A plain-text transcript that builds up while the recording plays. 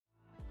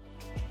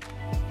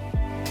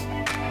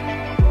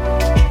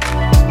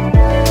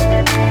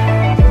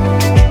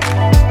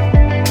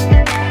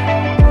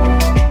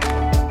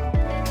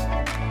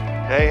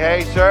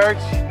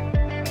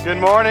Good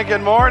morning,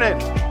 good morning.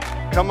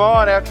 Come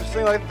on, after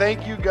singing like,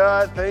 thank you,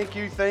 God, thank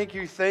you, thank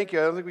you, thank you.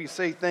 I don't think we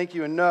say thank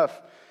you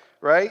enough,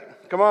 right?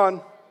 Come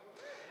on.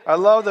 I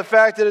love the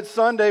fact that it's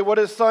Sunday. What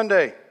is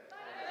Sunday?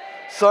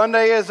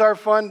 Sunday is our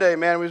fun day,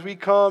 man. As we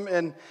come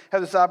and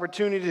have this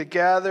opportunity to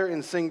gather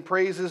and sing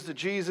praises to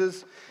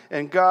Jesus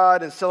and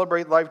God and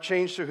celebrate life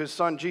change through His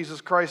Son,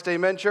 Jesus Christ.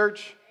 Amen,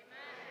 church?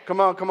 Amen.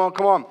 Come on, come on,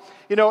 come on.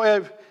 You know,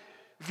 if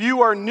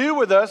you are new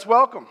with us,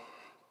 welcome.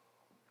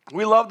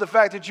 We love the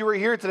fact that you are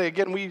here today.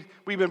 Again, we've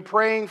been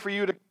praying for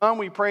you to come.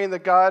 We're praying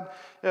that God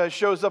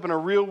shows up in a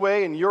real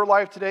way in your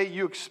life today.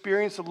 You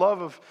experience the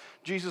love of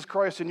Jesus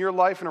Christ in your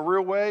life in a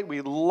real way.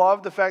 We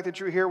love the fact that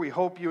you're here. We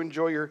hope you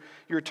enjoy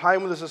your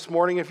time with us this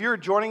morning. If you're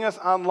joining us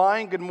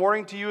online, good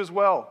morning to you as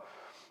well.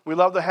 We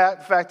love the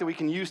fact that we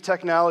can use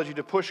technology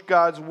to push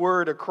God's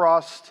word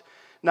across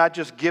not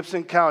just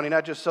Gibson County,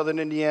 not just Southern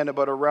Indiana,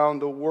 but around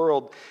the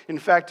world. In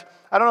fact,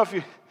 I don't know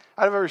if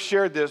I've ever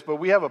shared this, but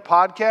we have a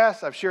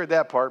podcast. I've shared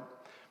that part.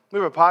 We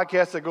have a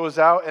podcast that goes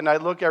out, and I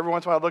look every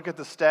once in a while, I look at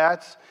the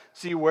stats,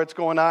 see what's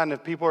going on,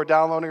 if people are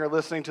downloading or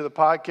listening to the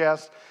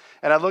podcast.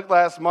 And I looked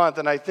last month,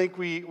 and I think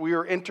we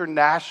were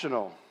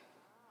international.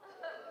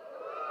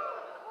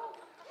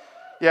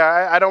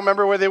 Yeah, I don't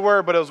remember where they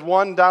were, but it was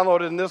one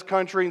downloaded in this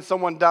country and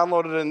someone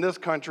downloaded it in this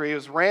country. It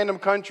was random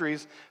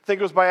countries. I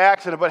think it was by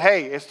accident, but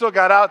hey, it still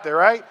got out there,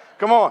 right?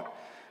 Come on.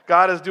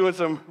 God is doing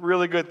some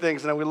really good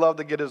things, and we love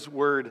to get His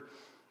word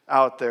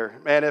out there.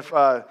 Man,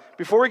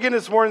 before we get into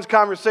this morning's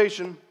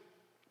conversation,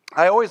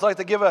 I always like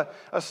to give a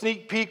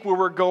sneak peek where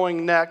we're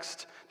going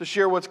next, to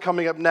share what's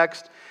coming up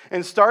next.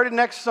 And starting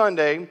next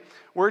Sunday,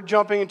 we're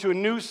jumping into a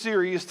new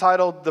series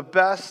titled The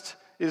Best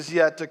Is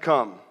Yet to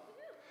Come.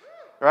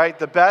 Right?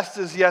 The best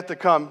is yet to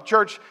come.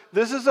 Church,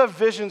 this is a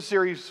vision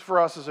series for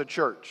us as a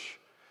church.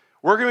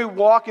 We're going to be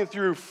walking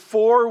through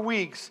 4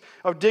 weeks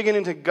of digging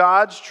into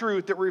God's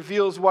truth that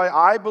reveals why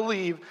I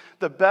believe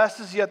the best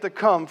is yet to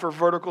come for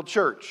Vertical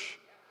Church.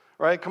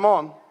 Right? Come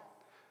on.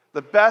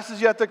 The best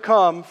is yet to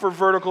come for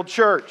Vertical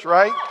Church,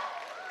 right?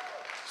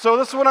 So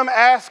this is what I'm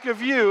asking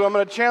of you. I'm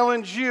going to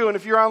challenge you, and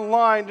if you're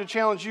online, to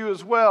challenge you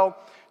as well,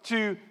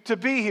 to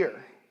be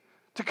here,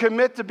 to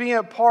commit to being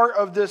a part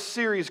of this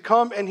series.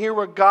 Come and hear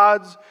what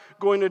God's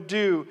going to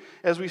do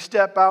as we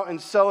step out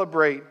and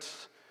celebrate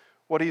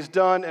what He's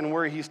done and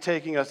where He's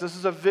taking us. This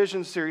is a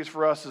vision series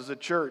for us as a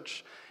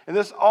church. And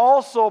this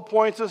also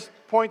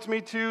points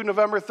me to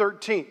November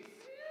 13th.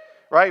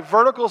 Right?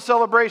 Vertical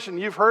celebration.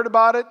 You've heard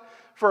about it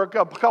for a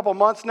couple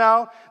months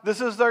now.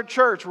 This is our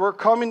church. We're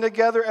coming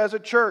together as a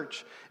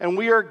church, and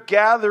we are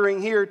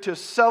gathering here to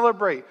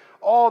celebrate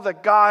all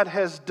that God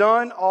has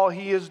done, all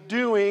He is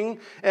doing,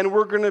 and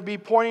we're going to be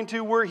pointing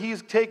to where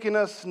He's taking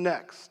us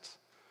next.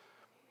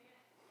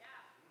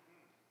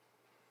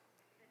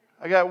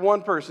 I got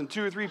one person,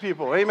 2 or 3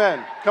 people.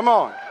 Amen. Come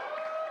on.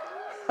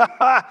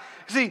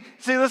 See,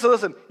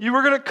 listen. You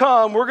were going to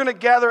come. We're going to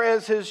gather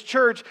as His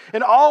church,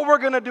 and all we're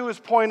going to do is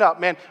point up,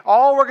 man.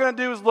 All we're going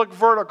to do is look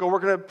vertical. We're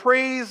going to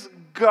praise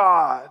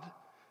God,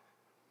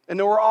 and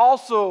then we're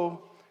going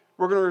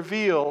to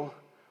reveal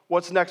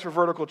what's next for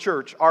Vertical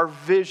Church, our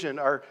vision,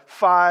 our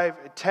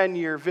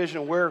 5-10-year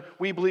vision, where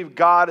we believe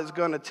God is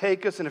going to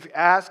take us. And if you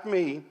ask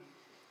me,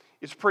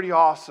 it's pretty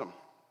awesome.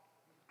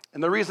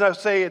 And the reason I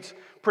say it's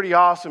pretty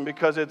awesome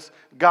because it's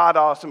God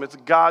awesome. It's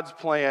God's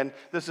plan.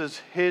 This is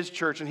His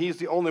church, and He's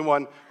the only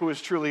one who is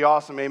truly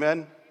awesome.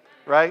 Amen?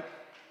 Right?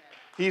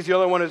 He's the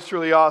only one who's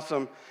truly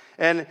awesome.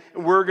 And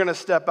we're going to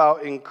step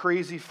out in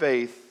crazy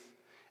faith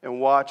and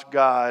watch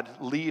God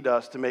lead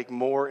us to make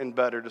more and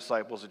better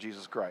disciples of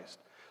Jesus Christ.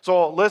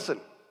 So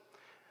listen,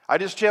 I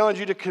just challenge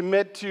you to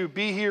commit to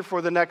be here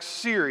for the next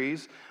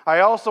series. I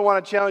also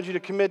want to challenge you to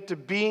commit to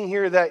being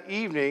here that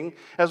evening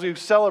as we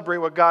celebrate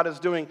what God is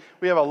doing.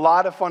 We have a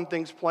lot of fun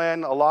things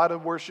planned, a lot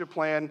of worship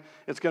planned.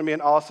 It's going to be an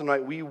awesome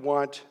night. We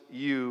want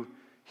you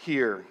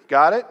here.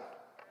 Got it?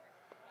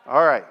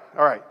 All right.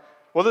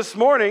 Well, this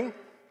morning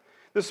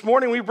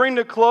we bring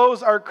to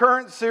close our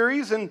current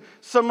series, and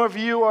some of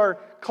you are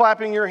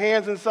clapping your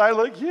hands inside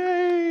like,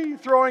 yay,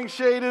 throwing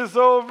shade is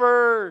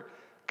over.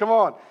 Come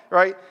on,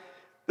 right?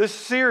 This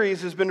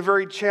series has been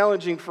very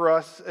challenging for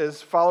us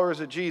as followers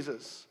of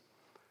Jesus,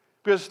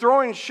 because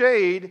throwing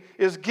shade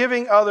is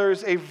giving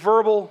others a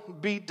verbal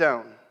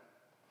beatdown.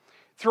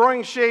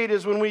 Throwing shade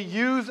is when we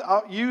use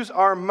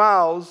our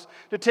mouths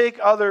to take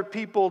other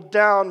people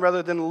down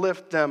rather than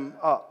lift them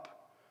up.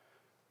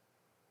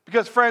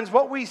 Because friends,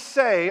 what we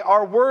say,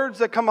 our words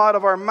that come out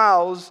of our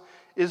mouths,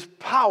 is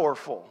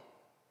powerful.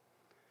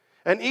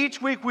 And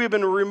each week we've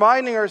been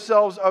reminding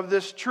ourselves of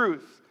this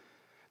truth.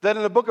 That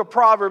in the book of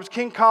Proverbs,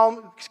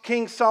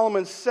 King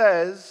Solomon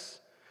says,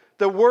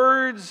 the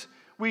words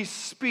we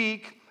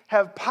speak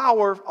have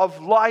power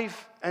of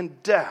life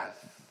and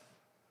death.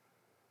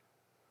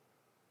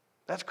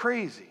 That's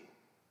crazy.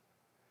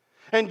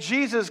 And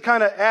Jesus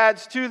kind of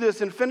adds to this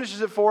and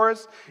finishes it for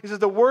us. He says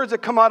the words that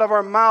come out of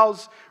our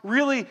mouths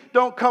really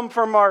don't come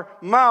from our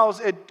mouths.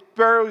 It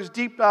burrows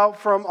deep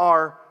out from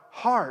our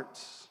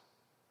hearts.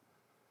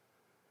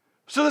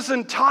 So this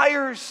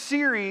entire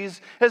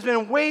series has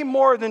been way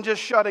more than just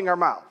shutting our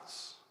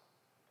mouths.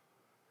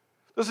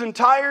 This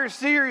entire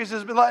series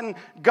has been letting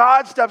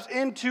God steps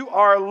into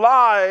our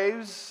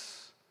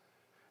lives,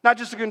 not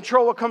just to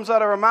control what comes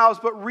out of our mouths,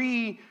 but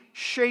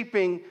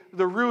reshaping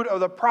the root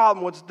of the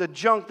problem, what's the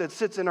junk that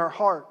sits in our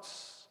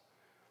hearts.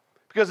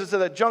 Because it's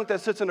that junk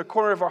that sits in the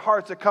corner of our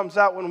hearts that comes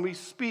out when we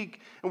speak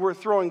and we're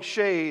throwing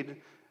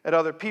shade at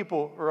other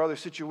people or other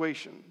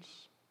situations.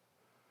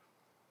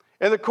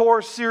 And the core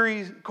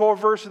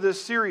verse of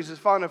this series is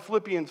found in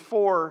Philippians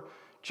 4,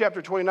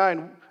 chapter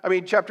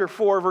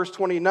 4, verse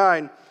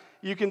 29.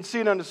 You can see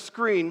it on the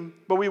screen,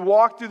 but we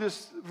walked through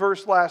this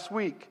verse last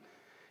week.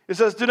 It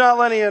says, "Do not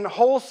let any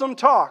unwholesome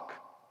talk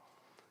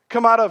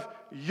come out of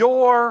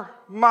your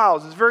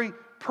mouths." It's very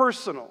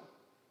personal.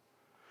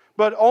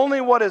 But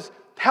only what is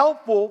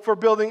helpful for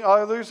building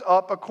others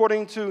up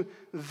according to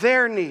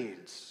their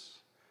needs,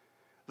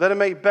 that it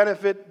may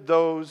benefit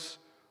those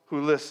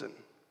who listen.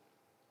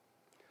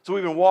 So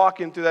we've been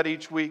walking through that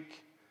each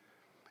week.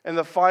 And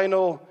the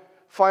final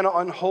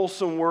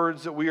unwholesome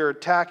words that we are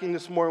attacking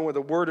this morning with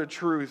the word of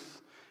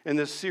truth in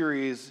this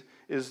series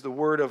is the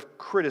word of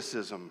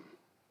criticism.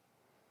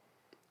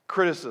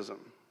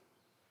 Criticism.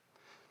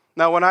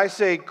 Now, when I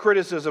say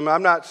criticism,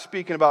 I'm not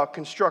speaking about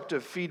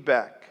constructive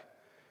feedback,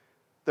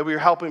 that we're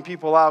helping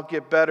people out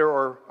get better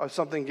or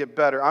something get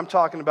better. I'm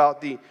talking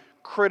about the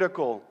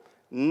critical,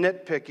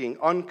 nitpicking,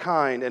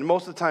 unkind, and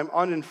most of the time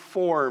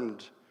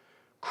uninformed,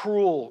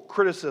 cruel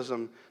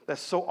criticism that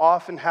so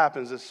often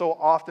happens, that so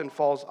often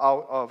falls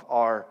out of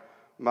our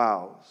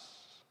mouths.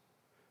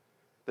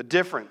 The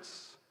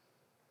difference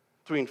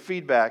between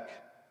feedback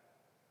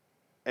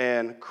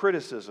and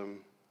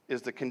criticism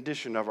is the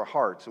condition of our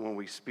hearts and when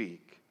we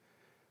speak.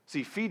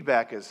 See,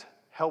 feedback is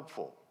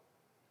helpful.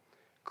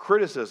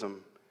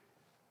 Criticism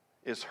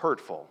is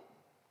hurtful.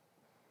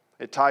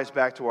 It ties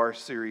back to our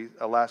series,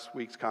 last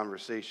week's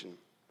conversation.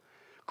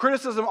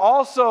 Criticism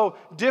also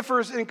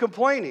differs in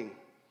complaining.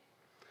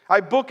 I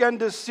bookend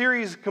this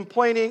series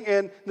complaining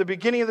in the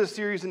beginning of the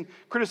series and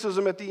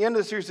criticism at the end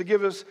of the series to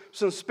give us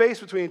some space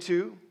between the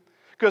two,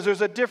 because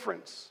there's a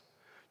difference.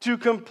 To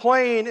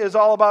complain is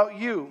all about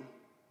you,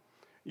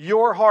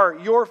 your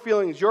heart, your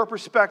feelings, your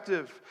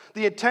perspective.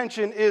 The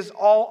attention is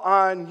all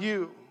on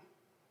you.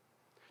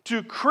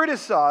 To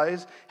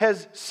criticize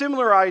has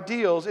similar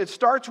ideals. It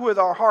starts with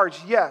our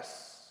hearts,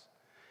 yes,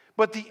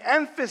 but the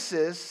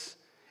emphasis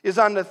is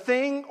on the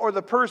thing or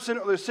the person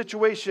or the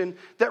situation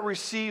that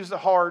receives the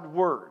hard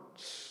words.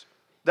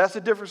 That's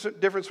the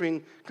difference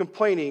between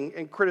complaining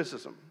and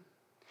criticism.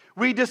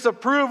 We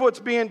disapprove what's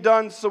being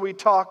done, so we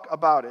talk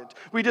about it.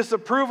 We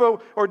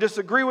disapprove or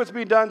disagree what's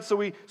being done, so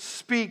we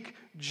speak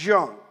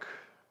junk.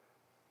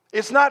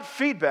 It's not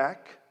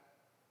feedback.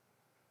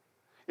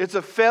 It's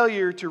a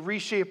failure to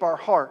reshape our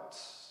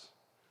hearts.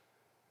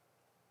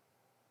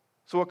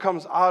 So what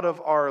comes out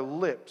of our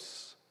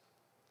lips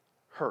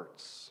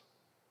hurts.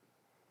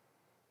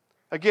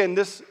 Again,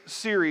 this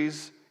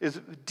series is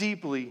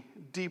deeply,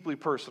 deeply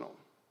personal.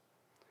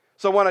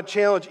 So I want to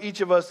challenge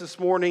each of us this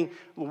morning,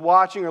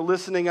 watching or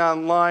listening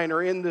online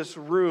or in this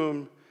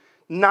room,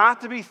 not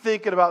to be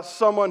thinking about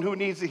someone who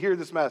needs to hear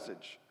this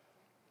message.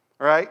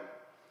 All right?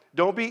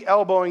 Don't be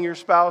elbowing your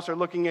spouse or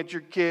looking at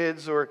your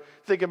kids or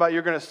thinking about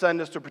you're going to send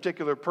this to a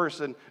particular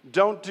person.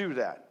 Don't do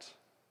that.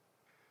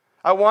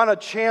 I want to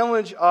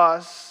challenge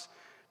us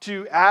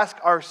to ask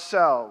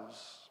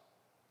ourselves,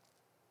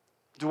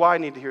 do I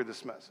need to hear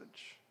this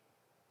message?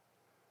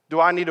 Do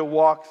I need to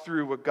walk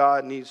through what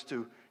God needs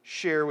to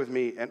share with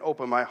me and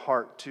open my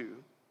heart to?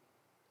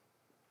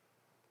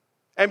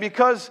 And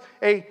because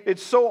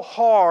it's so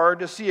hard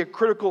to see a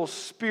critical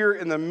spirit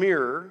in the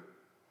mirror,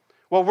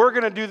 what we're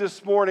going to do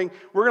this morning,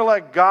 we're going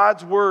to let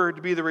God's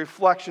word be the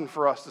reflection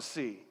for us to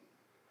see.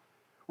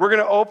 We're going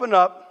to open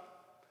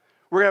up,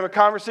 we're going to have a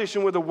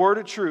conversation with the word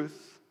of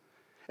truth,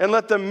 and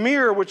let the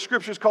mirror, which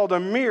Scripture is called a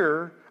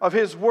mirror of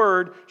His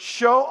Word,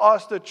 show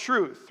us the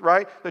truth,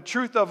 right? The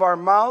truth of our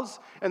mouths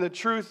and the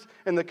truth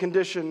and the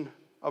condition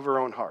of our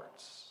own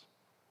hearts.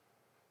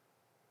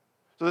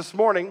 So this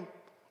morning,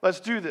 let's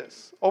do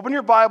this. Open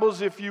your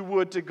Bibles, if you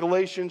would, to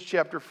Galatians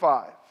chapter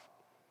 5.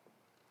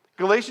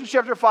 Galatians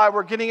chapter 5,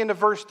 we're getting into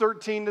verse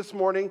 13 this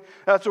morning.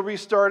 That's where we're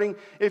starting.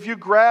 If you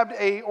grabbed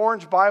an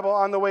orange Bible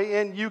on the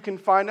way in, you can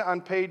find it on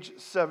page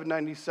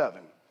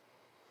 797.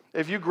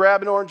 If you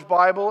grab an orange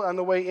Bible on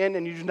the way in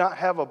and you do not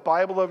have a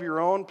Bible of your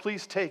own,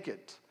 please take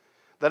it.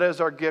 That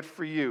is our gift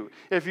for you.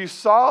 If you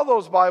saw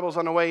those Bibles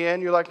on the way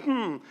in, you're like,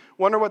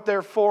 wonder what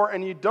they're for,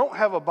 and you don't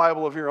have a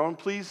Bible of your own,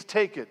 please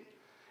take it.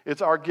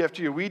 It's our gift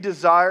to you. We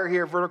desire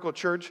here at Vertical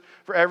Church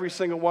for every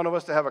single one of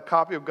us to have a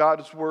copy of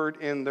God's Word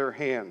in their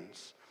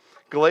hands.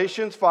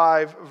 Galatians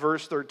 5,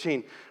 verse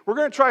 13. We're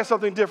going to try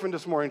something different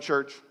this morning,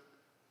 church.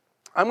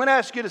 I'm going to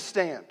ask you to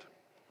stand.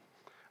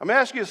 I'm going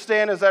to ask you to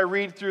stand as I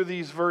read through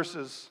these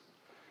verses.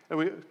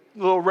 And a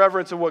little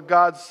reverence of what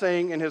God's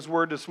saying in His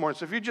Word this morning.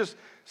 So if you just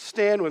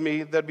stand with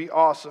me, that'd be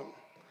awesome.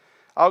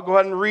 I'll go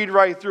ahead and read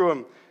right through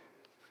them.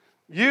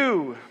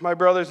 You, my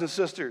brothers and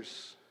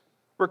sisters,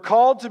 were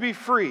called to be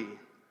free.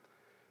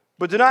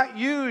 But do not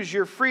use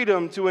your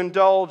freedom to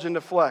indulge in the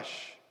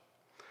flesh.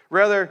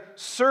 Rather,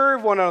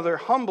 serve one another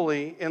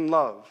humbly in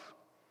love.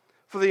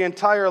 For the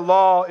entire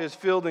law is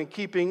filled in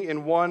keeping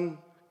in one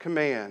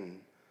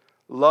command: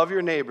 love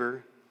your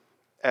neighbor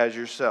as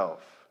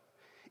yourself.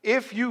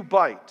 If you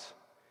bite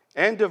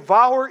and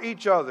devour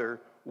each other,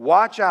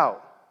 watch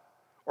out,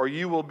 or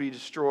you will be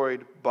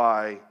destroyed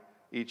by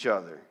each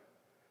other.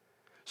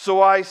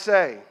 So I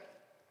say,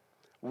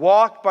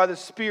 walk by the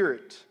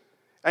Spirit,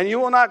 and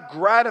you will not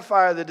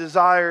gratify the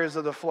desires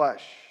of the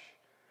flesh.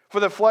 For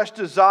the flesh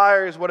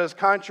desires what is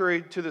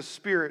contrary to the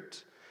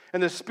Spirit,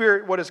 and the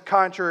Spirit what is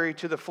contrary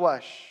to the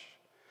flesh.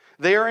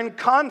 They are in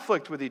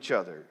conflict with each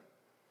other,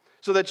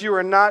 so that you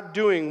are not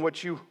doing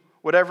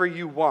whatever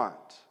you want.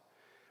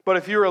 But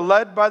if you are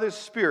led by the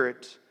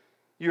Spirit,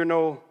 you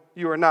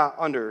are not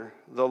under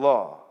the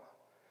law.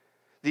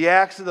 The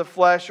acts of the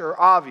flesh are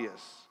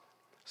obvious: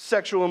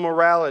 sexual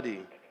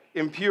immorality,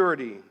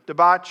 impurity,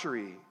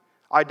 debauchery,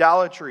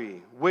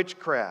 idolatry,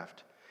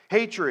 witchcraft,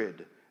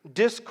 hatred,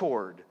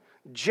 discord,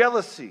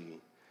 jealousy,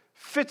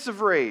 fits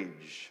of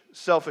rage,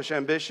 selfish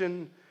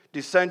ambition,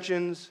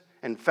 dissensions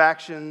and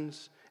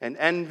factions, and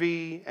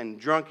envy and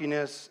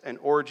drunkenness and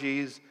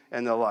orgies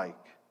and the like.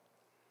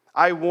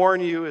 I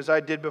warn you, as I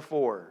did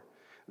before,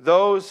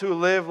 those who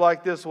live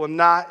like this will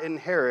not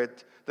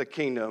inherit the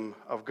kingdom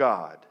of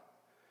God.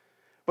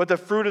 But the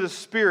fruit of the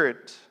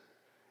Spirit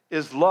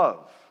is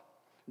love,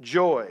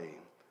 joy,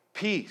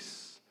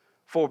 peace,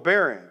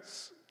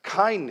 forbearance,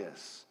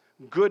 kindness,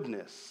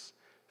 goodness,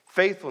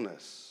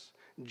 faithfulness,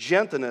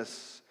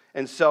 gentleness,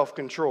 and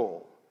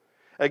self-control.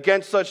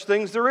 Against such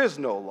things there is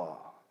no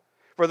law.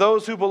 For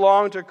those who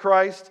belong to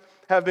Christ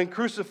have been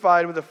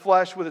crucified with the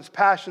flesh with its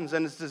passions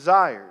and its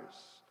desires.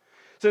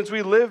 Since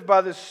we live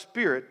by the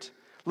Spirit,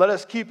 let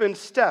us keep in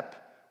step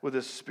with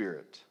the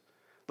Spirit.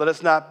 Let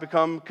us not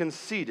become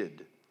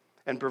conceited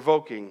and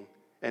provoking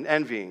and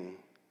envying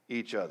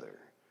each other.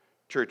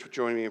 Church,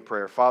 join me in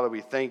prayer. Father,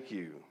 we thank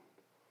you.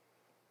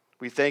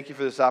 We thank you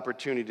for this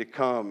opportunity to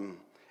come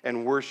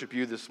and worship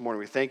you this morning.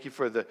 We thank you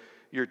for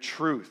your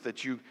truth,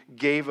 that you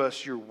gave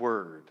us your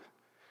word.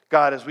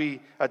 God, as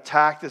we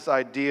attack this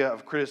idea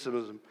of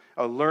criticism,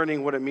 of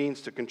learning what it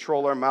means to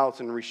control our mouths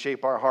and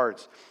reshape our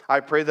hearts, I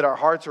pray that our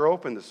hearts are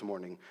open this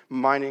morning,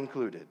 mine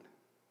included.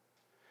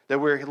 That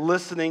we're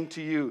listening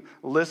to you,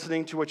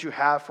 listening to what you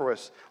have for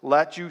us.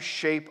 Let you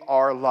shape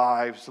our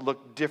lives to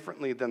look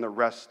differently than the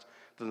rest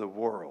of the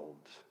world.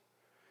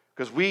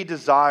 Because we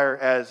desire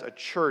as a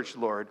church,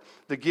 Lord,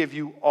 to give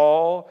you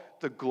all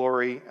the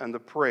glory and the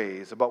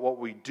praise about what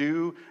we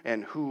do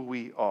and who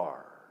we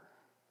are.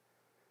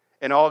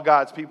 And all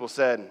God's people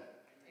said, Amen.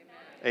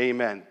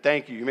 Amen.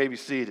 Thank you. You may be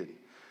seated.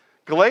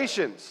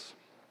 Galatians.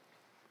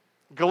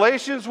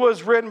 Galatians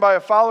was written by a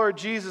follower of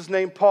Jesus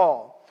named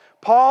Paul.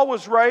 Paul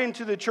was writing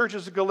to the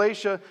churches of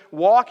Galatia,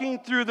 walking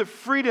through the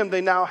freedom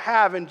they now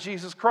have in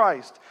Jesus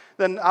Christ.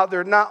 Then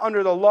they're not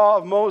under the law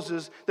of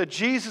Moses, that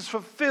Jesus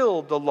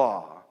fulfilled the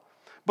law.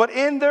 But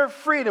in their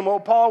freedom,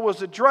 what Paul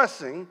was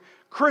addressing,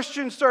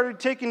 Christians started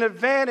taking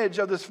advantage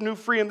of this new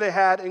freedom they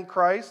had in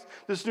Christ,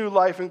 this new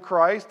life in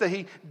Christ, that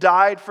he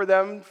died for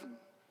them.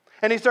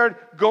 And they started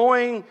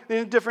going in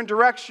a different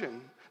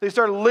direction. They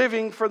started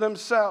living for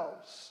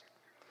themselves.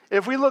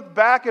 If we look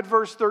back at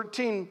verse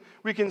 13,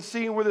 we can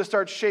see where this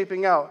starts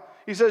shaping out.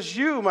 He says,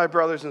 you, my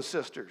brothers and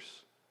sisters,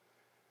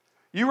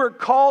 you were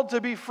called to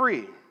be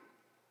free,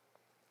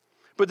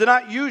 but do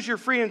not use your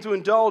freedom to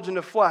indulge in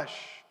the flesh.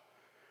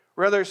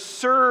 Rather,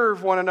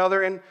 serve one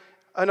another and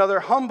another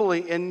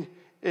humbly in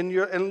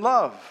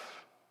love.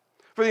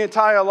 For the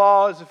entire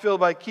law is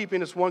fulfilled by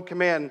keeping this one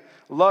command: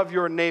 love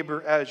your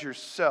neighbor as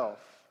yourself.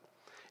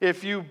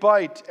 If you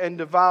bite and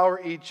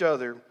devour each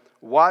other,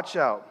 watch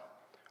out,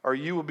 or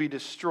you will be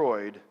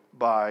destroyed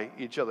by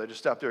each other. Just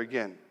stop there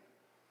again.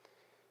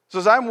 So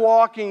as I'm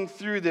walking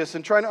through this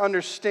and trying to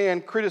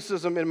understand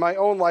criticism in my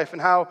own life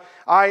and how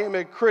I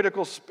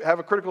have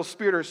a critical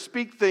spirit or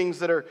speak things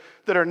that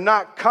are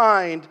not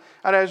kind,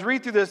 and as I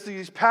read through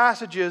these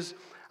passages,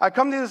 I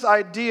come to this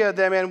idea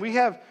that, man, we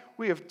have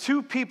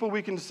two people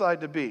we can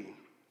decide to be.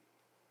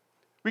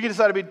 We can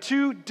decide to be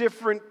two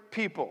different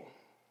people.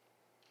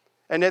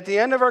 And at the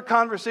end of our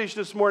conversation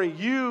this morning,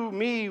 you,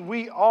 me,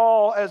 we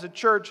all as a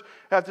church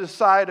have to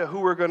decide who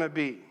we're going to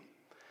be.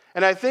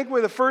 And I think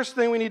the first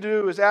thing we need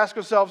to do is ask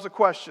ourselves a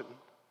question.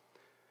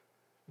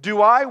 Do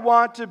I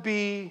want to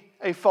be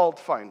a fault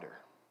finder?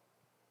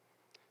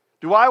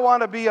 Do I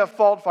want to be a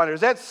fault finder? Is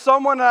that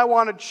someone that I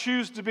want to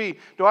choose to be?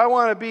 Do I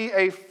want to be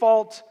a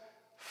fault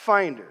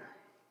finder?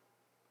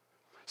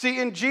 See,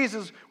 in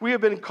Jesus, we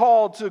have been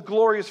called to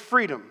glorious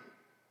freedom.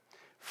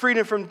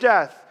 Freedom from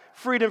death,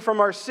 freedom from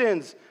our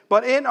sins.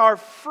 But in our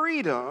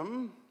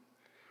freedom,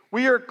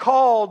 we are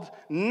called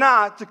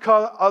not to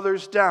cut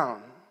others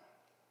down.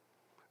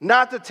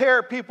 Not to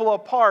tear people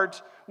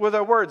apart with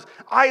our words.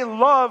 I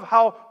love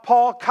how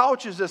Paul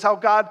couches this, how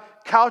God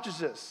couches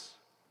this.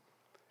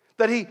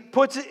 That he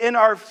puts it in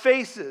our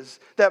faces,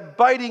 that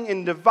biting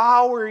and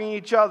devouring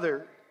each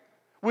other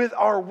with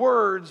our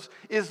words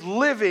is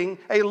living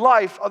a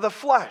life of the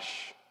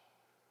flesh.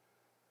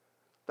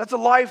 That's a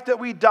life that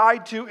we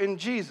died to in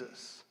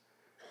Jesus.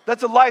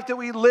 That's a life that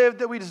we lived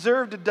that we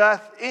deserve to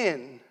death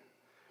in.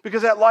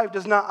 Because that life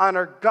does not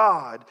honor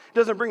God. It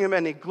doesn't bring him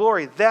any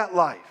glory. That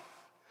life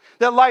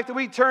that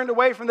we turned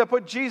away from, that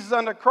put Jesus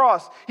on the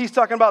cross, he's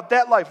talking about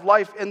that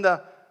life in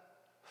the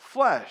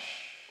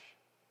flesh.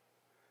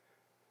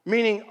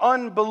 Meaning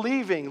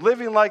unbelieving,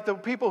 living like the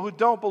people who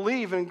don't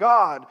believe in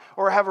God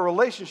or have a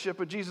relationship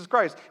with Jesus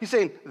Christ. He's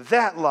saying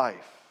that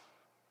life.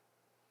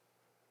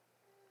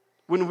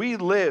 When we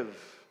live,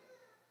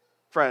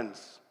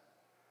 friends,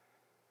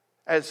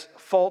 as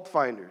fault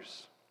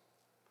finders,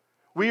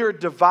 we are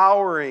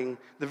devouring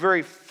the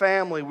very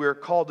family we are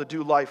called to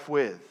do life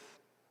with.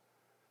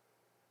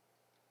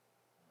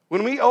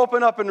 When we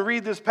open up and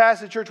read this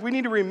passage, church, we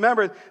need to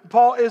remember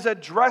Paul is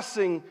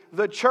addressing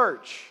the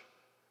church.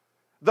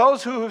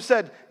 Those who have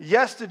said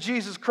yes to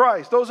Jesus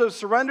Christ, those who have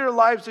surrendered their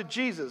lives to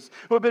Jesus,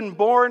 who have been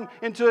born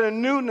into a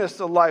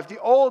newness of life.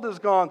 The old is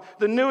gone,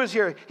 the new is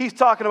here. He's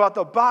talking about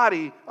the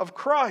body of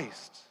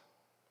Christ.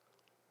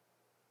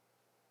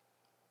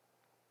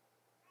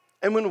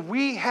 And when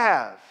we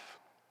have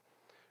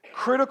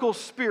critical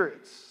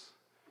spirits,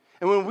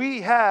 and when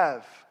we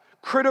have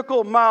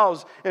critical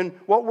mouths and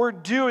what we're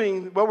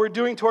doing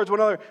towards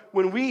one another,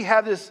 when we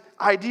have this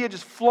idea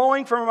just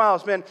flowing from our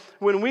mouths, man,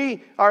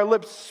 when our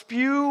lips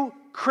spew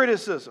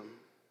criticism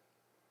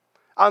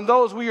on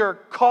those we are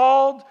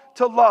called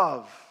to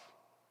love,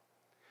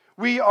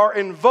 we are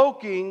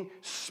invoking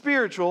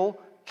spiritual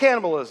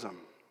cannibalism.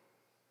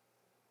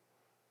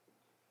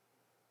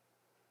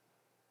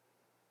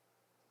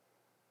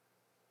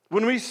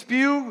 When we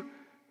spew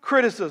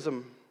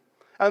criticism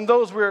on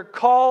those we are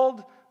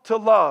called to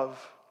love,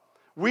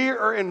 we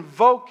are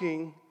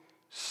invoking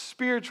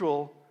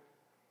spiritual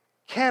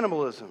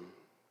cannibalism.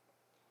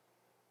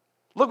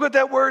 Look what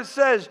that word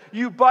says.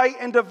 You bite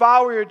and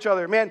devour each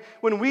other. Man,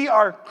 when we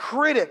are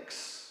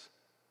critics,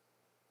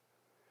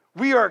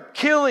 we are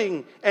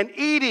killing and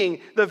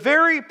eating the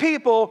very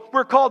people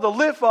we're called to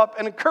lift up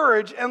and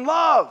encourage and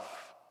love.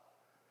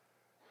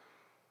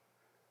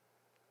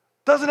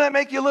 Doesn't that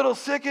make you a little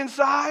sick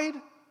inside?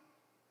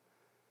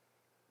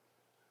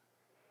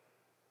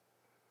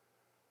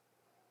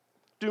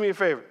 Do me a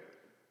favor.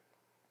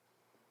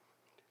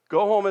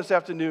 Go home this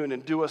afternoon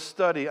and do a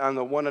study on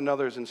the one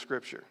another's in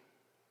Scripture.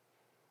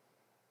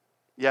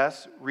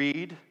 Yes,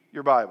 read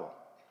your Bible.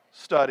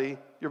 Study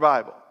your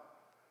Bible.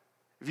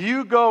 If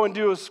you go and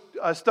do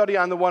a study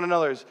on the one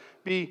another's,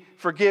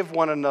 forgive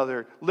one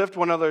another, lift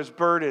one another's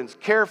burdens,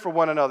 care for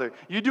one another.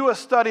 You do a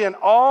study on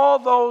all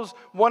those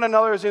one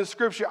another's in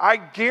Scripture, I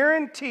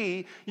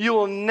guarantee you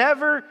will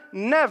never,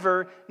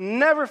 never,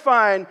 never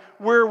find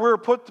where we're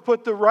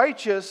put the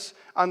righteous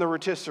on the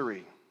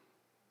rotisserie.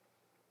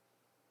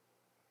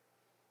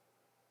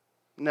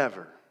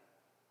 Never.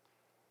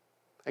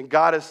 And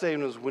God is saying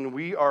to us, when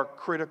we are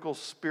critical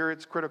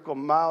spirits, critical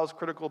mouths,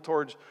 critical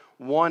towards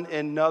one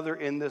another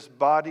in this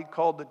body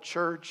called the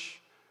church,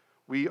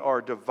 we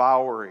are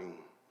devouring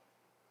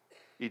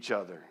each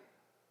other.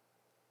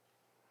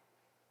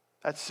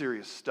 That's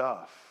serious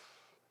stuff.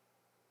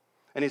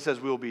 And he says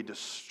we will be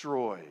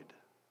destroyed.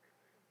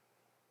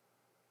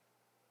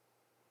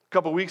 A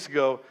couple weeks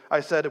ago,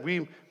 I said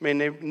we may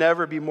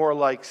never be more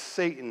like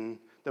Satan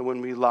than when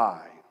we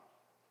lie.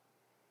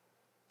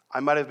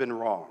 I might have been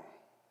wrong.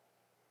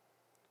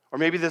 Or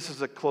maybe this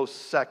is a close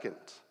second.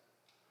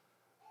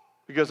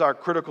 Because our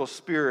critical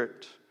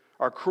spirit,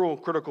 our cruel,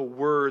 critical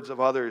words of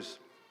others,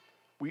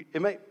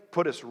 it might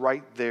put us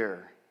right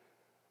there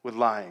with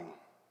lying.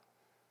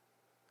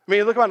 I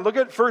mean, look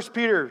at 1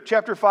 Peter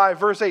chapter 5,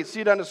 verse 8.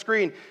 See it on the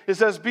screen. It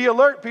says, be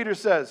alert, Peter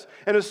says,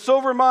 and of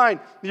sober mind.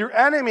 Your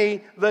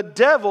enemy, the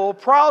devil,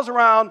 prowls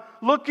around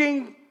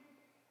looking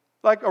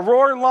like a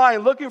roaring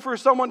lion, looking for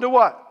someone to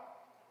what?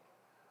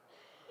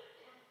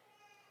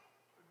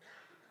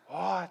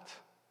 What?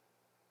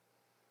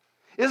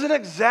 Isn't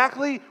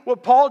exactly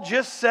what Paul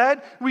just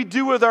said we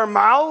do with our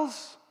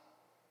mouths?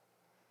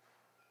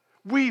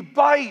 We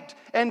bite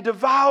and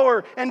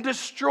devour and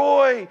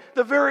destroy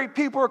the very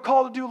people we're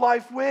called to do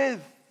life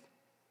with,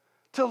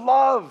 to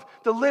love,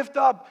 to lift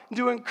up, and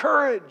to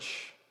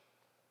encourage.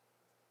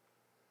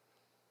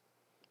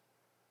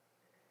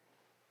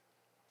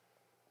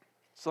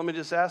 So let me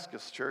just ask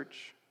us,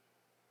 church,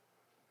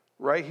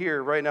 right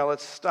here, right now,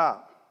 let's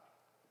stop.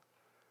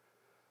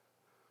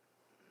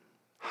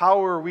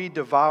 How are we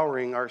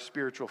devouring our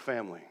spiritual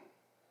family?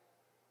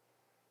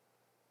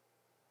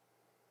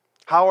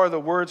 How are the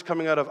words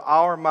coming out of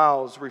our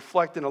mouths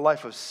reflecting the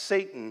life of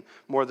Satan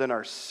more than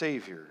our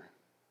Savior?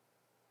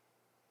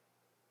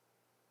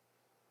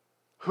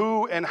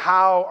 Who and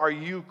how are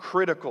you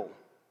critical?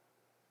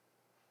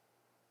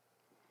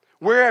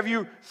 Where have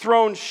you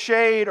thrown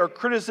shade or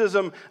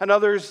criticism on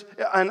others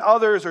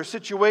or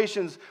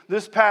situations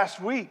this past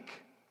week?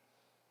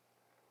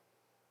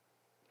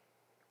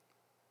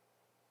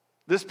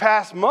 This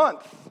past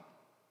month?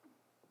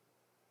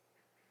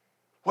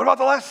 What about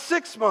the last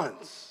 6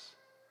 months?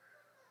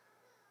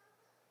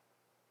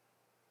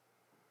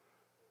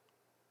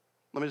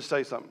 Let me just tell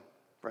you something,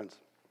 friends.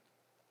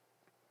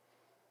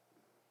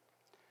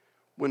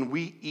 when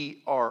we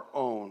eat our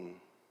own,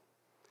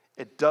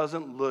 it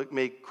doesn't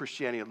make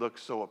Christianity look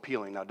so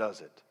appealing, now does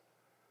it?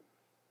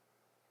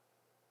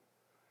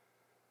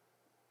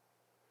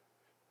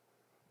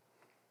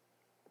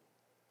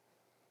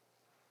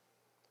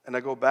 And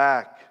I go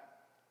back,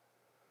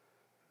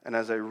 and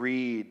as I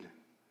read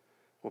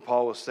what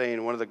Paul was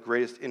saying, one of the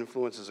greatest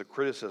influences of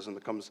criticism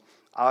that comes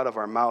out of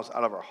our mouths,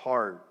 out of our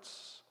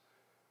hearts,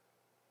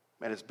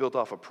 and it's built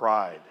off of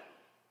pride.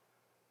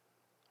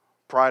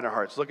 Pride in our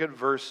hearts. Look at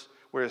verse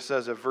where it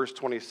says at verse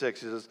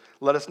 26, it says,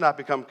 let us not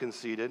become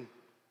conceited.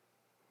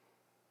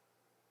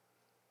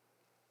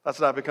 Let's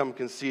not become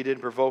conceited,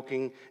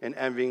 provoking and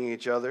envying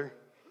each other.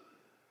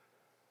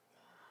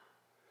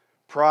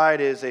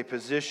 Pride is a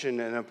position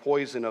and a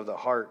poison of the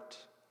heart,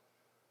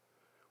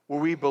 where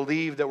we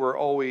believe that we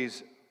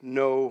always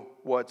know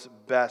what's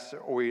best,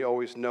 or we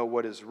always know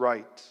what is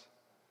right.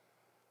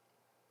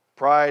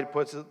 Pride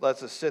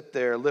lets us sit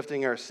there,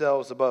 lifting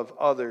ourselves above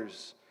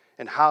others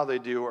and how they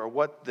do or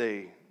what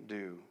they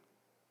do.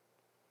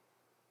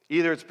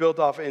 Either it's built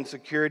off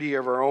insecurity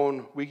of our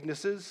own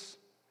weaknesses,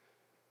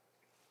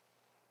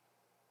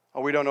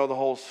 or we don't know the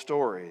whole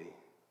story,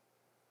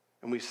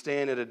 and we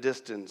stand at a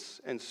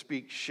distance and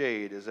speak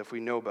shade as if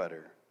we know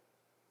better.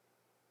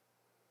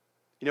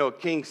 You know,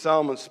 King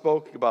Solomon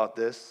spoke about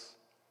this,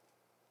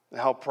 and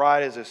how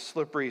pride is a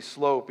slippery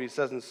slope. He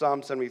says in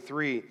Psalm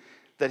 73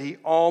 that he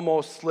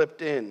almost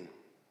slipped in.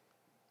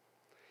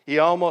 He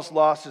almost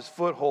lost his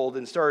foothold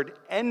and started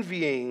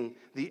envying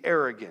the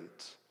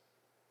arrogant.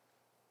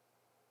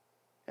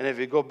 And if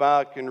you go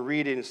back and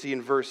read it and see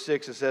in verse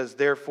 6, it says,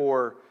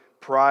 therefore,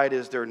 pride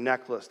is their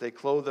necklace. They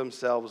clothe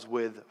themselves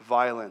with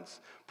violence.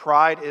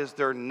 Pride is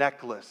their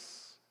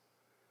necklace.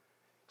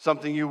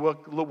 Something you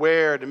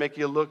wear to make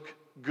you look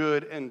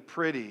good and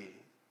pretty.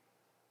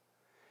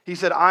 He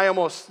said, I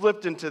almost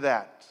slipped into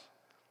that.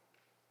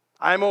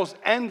 I almost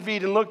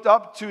envied and looked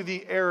up to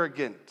the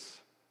arrogant.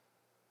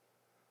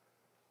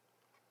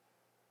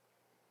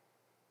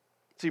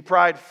 See,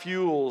 pride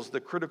fuels the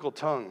critical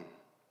tongue.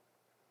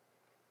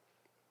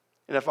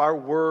 And if our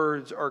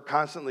words are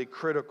constantly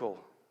critical,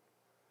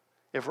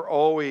 if we're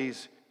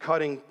always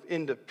cutting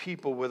into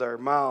people with our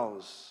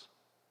mouths,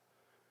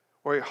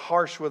 or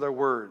harsh with our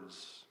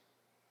words,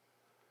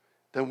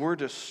 then we're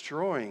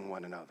destroying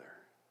one another.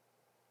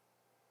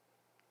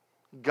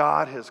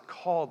 God has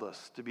called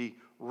us to be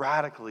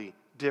radically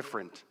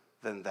different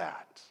than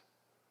that.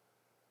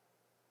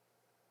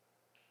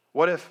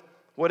 What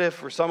if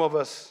for some of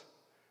us,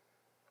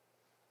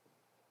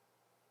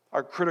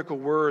 our critical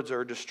words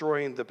are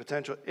destroying the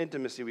potential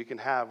intimacy we can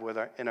have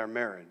in our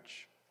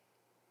marriage?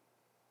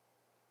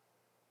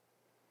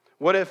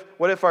 What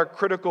if our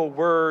critical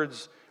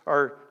words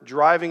are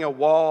driving a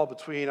wall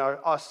between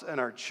us and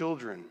our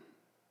children?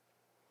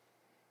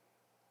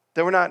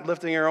 That we're not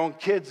lifting our own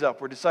kids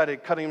up. We're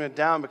decided cutting them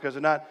down because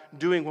they're not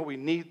doing what we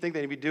think they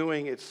need to be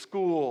doing at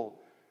school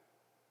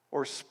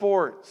or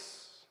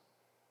sports.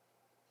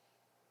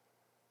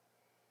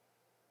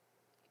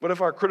 What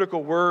if our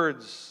critical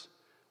words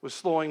was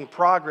slowing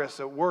progress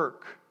at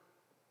work,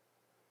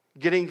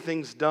 getting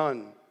things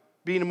done,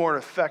 being more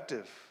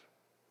effective?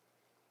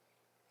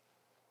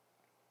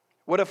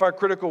 What if our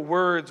critical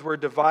words were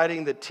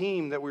dividing the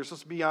team that we were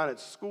supposed to be on at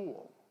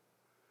school,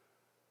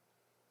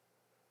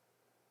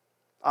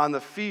 on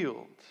the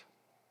field,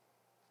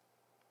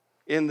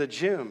 in the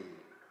gym?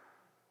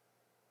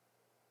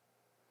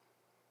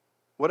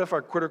 What if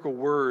our critical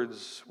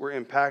words were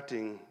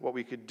impacting what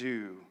we could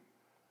do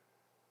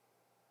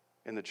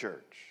in the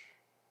church?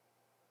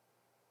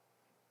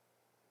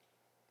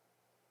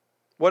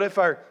 What if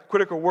our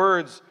critical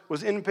words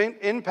was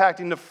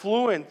impacting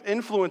the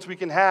influence we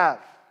can have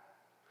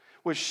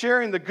with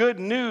sharing the good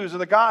news of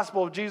the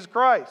gospel of Jesus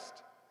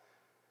Christ?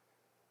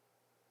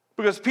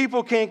 Because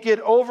people can't get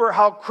over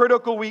how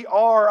critical we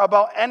are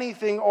about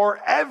anything or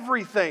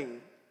everything.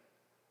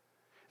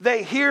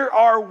 They hear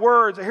our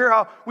words, they hear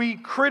how we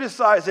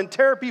criticize and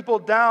tear people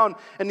down,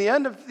 and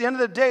at the end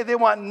of the day, they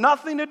want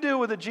nothing to do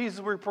with the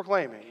Jesus we're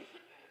proclaiming.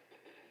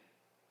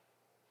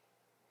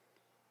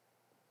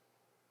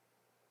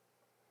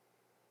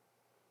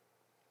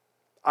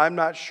 I'm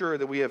not sure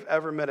that we have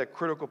ever met a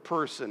critical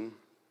person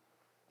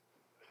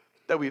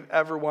that we've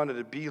ever wanted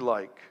to be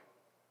like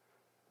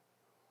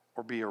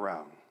or be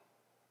around.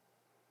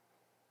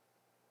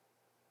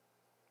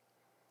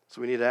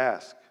 So we need to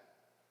ask.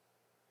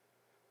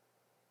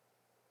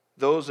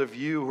 Those of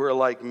you who are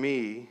like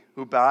me,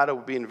 who battle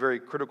with being a very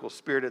critical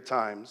spirit at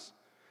times,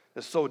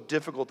 it's so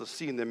difficult to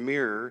see in the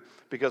mirror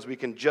because we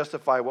can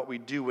justify what we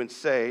do and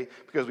say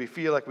because we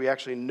feel like we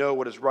actually know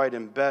what is right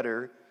and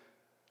better.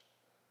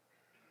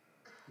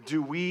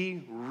 Do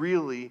we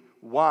really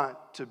want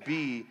to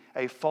be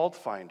a fault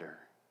finder?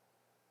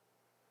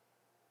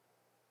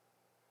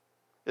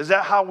 Is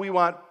that how we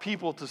want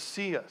people to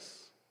see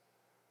us?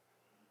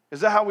 Is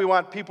that how we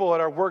want people at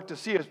our work to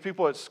see us,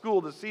 people at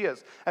school to see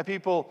us, and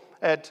people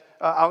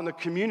out in the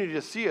community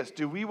to see us?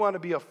 Do we want to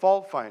be a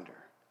fault finder?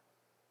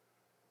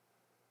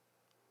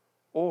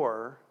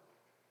 Or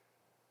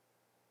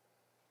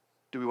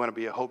do we want to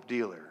be a hope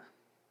dealer?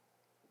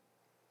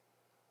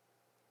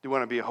 Do you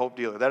want to be a hope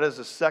dealer? That is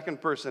the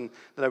second person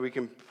that we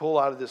can pull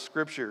out of this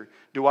scripture.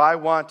 Do I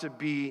want to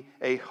be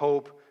a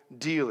hope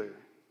dealer?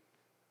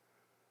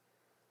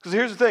 Because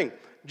here's the thing.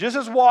 Just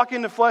as walking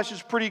in the flesh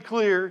is pretty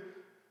clear,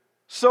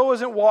 so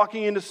isn't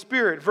walking in the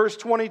Spirit. Verse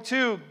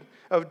 22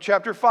 of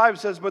chapter 5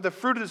 says, but the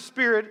fruit of the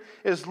Spirit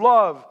is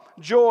love,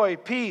 joy,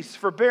 peace,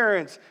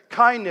 forbearance,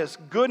 kindness,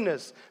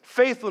 goodness,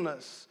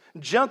 faithfulness,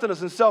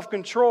 gentleness, and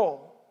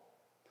self-control.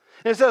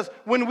 And it says,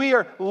 when we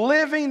are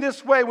living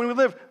this way, when we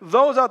live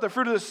those out, the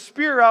fruit of the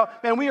Spirit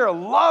out, man, we are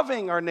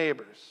loving our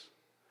neighbors.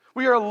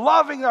 We are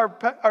loving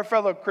our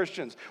fellow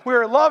Christians. We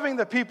are loving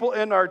the people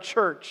in our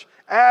church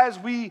as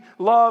we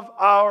love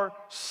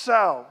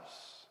ourselves.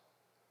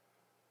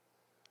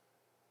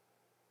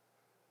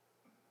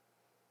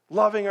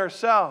 Loving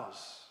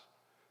ourselves.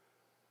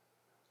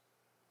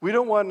 We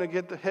don't want to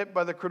get hit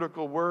by the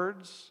critical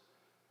words.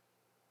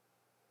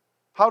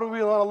 How do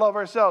we want to love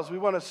ourselves? We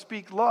want to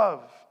speak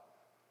love,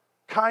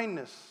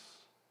 kindness,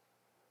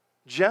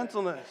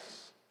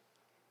 gentleness.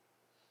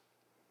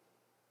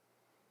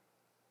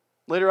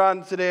 Later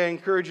on today, I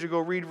encourage you to go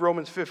read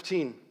Romans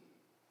 15.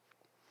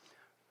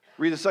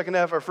 Read the second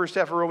half or first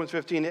half of Romans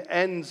 15. It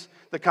ends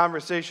the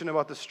conversation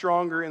about the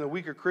stronger and the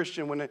weaker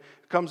Christian when it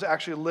comes to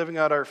actually living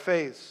out our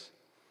faith.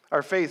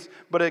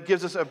 But it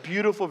gives us a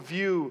beautiful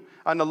view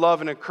on the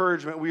love and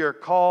encouragement we are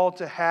called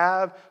to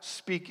have,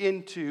 speak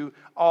into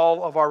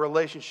all of our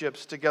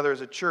relationships together as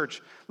a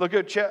church. Look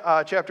at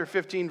chapter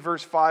 15,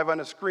 verse 5 on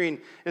the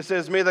screen. It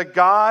says, may the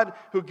God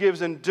who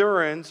gives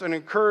endurance and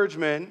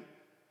encouragement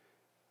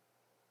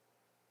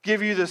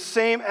give you the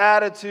same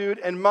attitude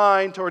and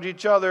mind toward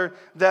each other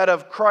that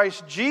of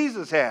Christ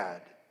Jesus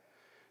had,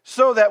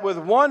 so that with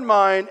one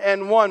mind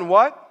and one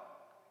what?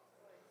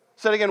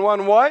 Say it again,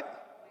 one what?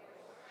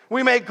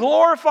 We may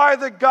glorify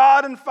the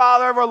God and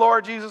Father of our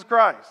Lord Jesus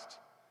Christ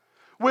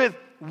with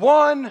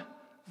one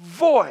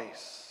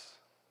voice.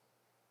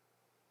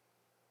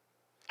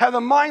 Have the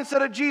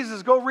mindset of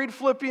Jesus. Go read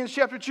Philippians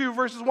chapter 2,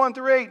 verses 1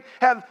 through 8.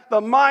 Have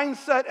the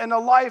mindset and the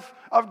life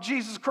of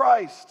Jesus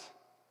Christ.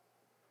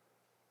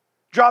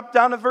 Drop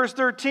down to verse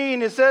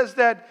 13. It says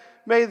that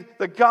may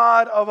the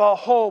God of all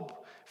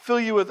hope fill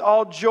you with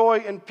all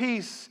joy and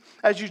peace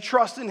as you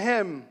trust in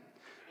Him,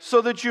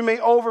 so that you may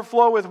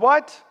overflow with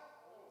what?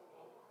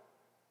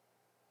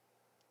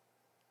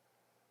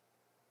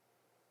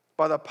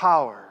 By the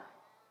power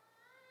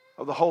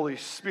of the Holy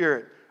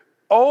Spirit.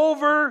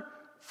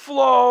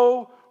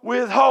 Overflow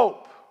with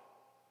hope.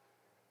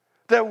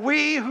 That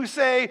we who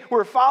say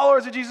we're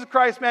followers of Jesus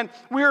Christ, man,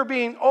 we are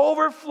being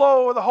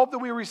overflowed with the hope that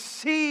we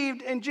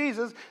received in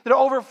Jesus, that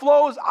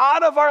overflows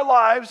out of our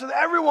lives to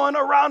everyone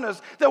around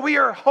us, that we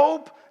are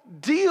hope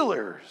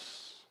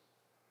dealers.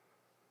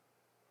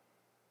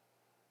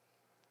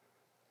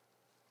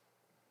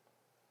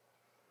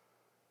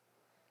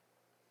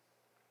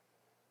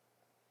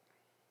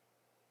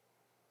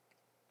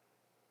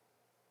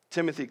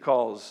 Timothy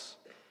calls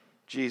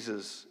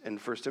Jesus in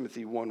 1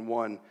 Timothy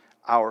 1:1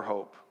 our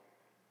hope.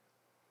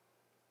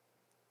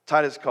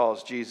 Titus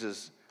calls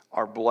Jesus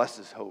our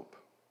blessed hope.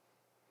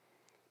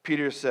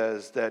 Peter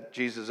says that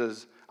Jesus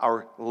is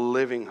our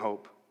living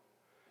hope.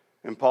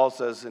 And Paul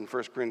says in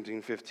 1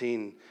 Corinthians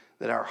 15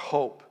 that our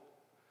hope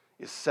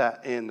is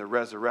set in the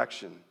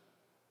resurrection.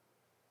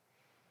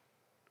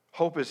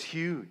 Hope is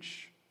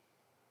huge.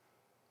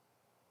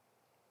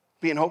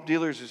 Being hope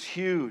dealers is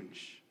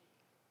huge.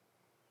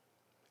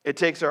 It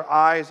takes our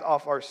eyes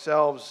off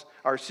ourselves,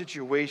 our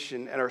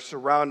situation, and our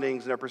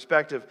surroundings and our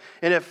perspective.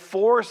 And it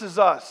forces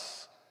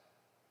us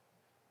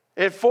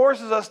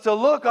to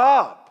look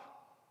up.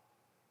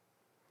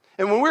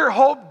 And when we're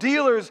hope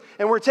dealers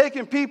and we're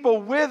taking people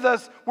with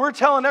us, we're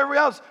telling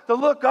everyone else to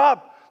look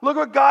up. Look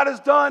what God has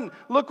done.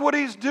 Look what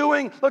He's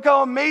doing. Look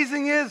how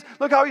amazing He is.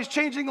 Look how He's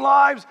changing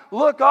lives.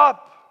 Look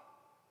up.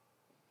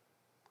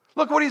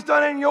 Look what He's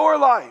done in your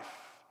life.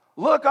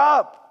 Look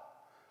up.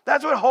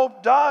 That's what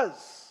hope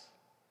does.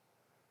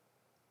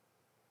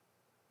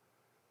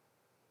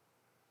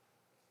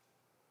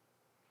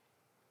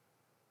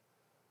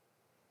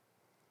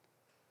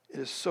 It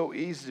is so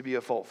easy to be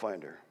a fault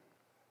finder.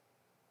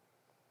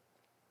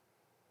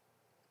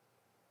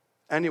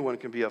 Anyone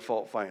can be a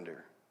fault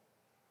finder.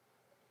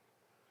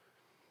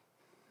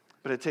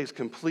 But it takes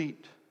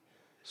complete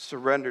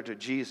surrender to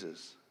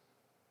Jesus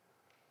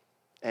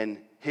and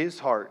His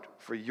heart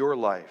for your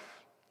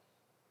life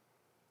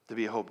to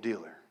be a hope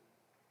dealer.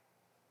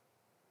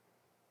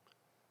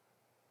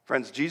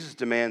 Friends, Jesus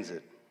demands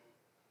it.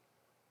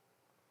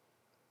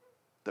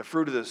 The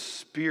fruit of the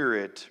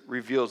Spirit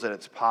reveals that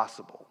it's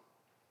possible.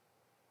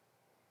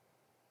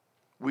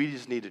 We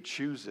just need to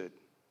choose it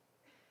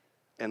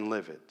and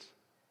live it.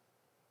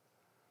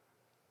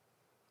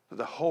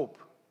 The hope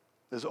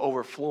is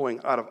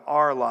overflowing out of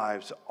our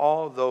lives to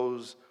all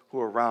those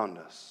who are around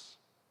us.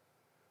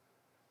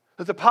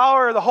 That the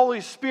power of the Holy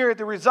Spirit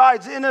that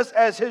resides in us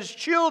as His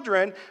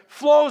children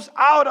flows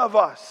out of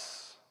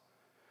us.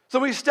 So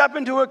we step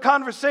into a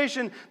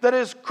conversation that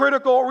is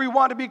critical, or we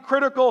want to be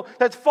critical,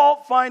 that's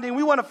fault-finding,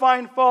 we want to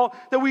find fault,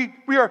 that we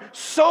are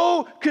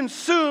so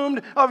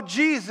consumed of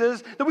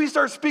Jesus that we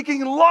start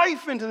speaking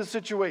life into the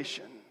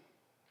situation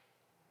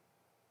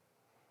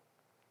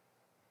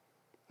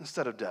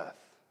instead of death,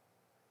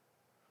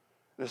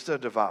 instead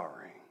of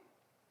devouring.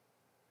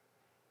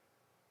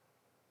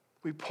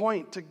 We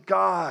point to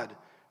God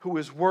who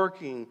is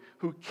working,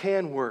 who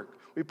can work.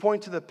 We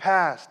point to the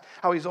past,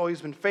 how he's always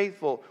been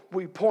faithful.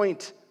 We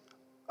point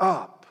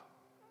up.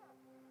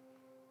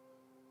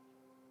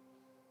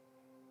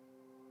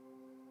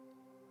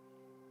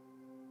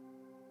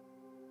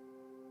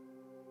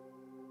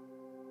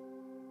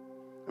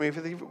 I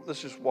mean,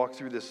 let's just walk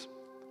through this.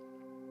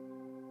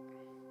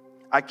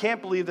 I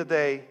can't believe that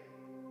they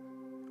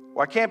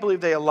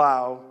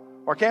allow,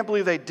 or I can't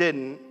believe they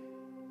didn't.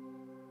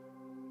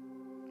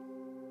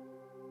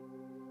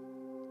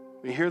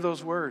 We hear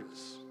those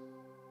words.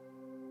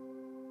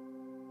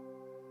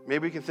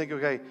 Maybe we can think,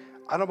 okay,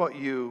 I don't know about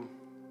you,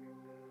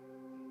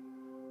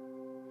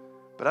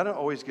 but I don't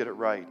always get it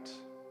right.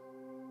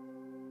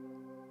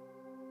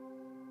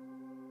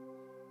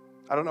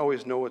 I don't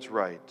always know what's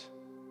right.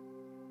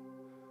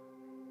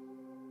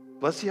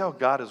 Let's see how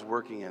God is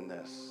working in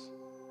this.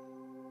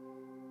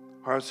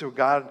 Or so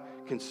God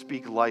can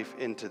speak life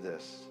into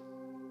this.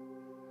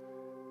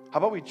 How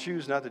about we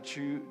choose not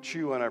to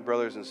chew on our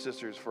brothers and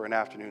sisters for an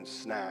afternoon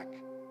snack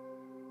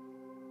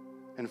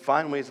and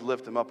find ways to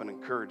lift them up and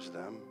encourage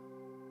them?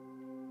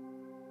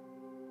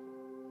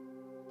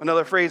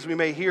 Another phrase we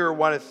may hear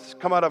when it's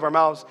come out of our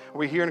mouths, or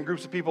we hear in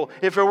groups of people,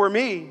 if it were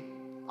me,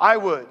 I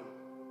would.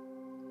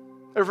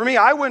 Or for me,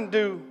 I wouldn't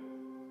do.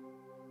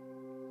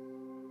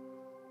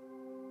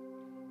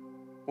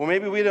 Well,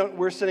 maybe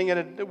we're sitting at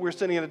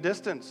a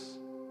distance.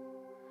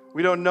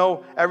 We don't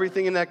know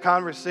everything in that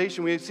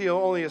conversation. We see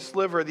only a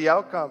sliver of the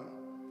outcome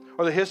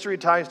or the history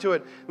ties to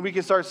it. And we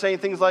can start saying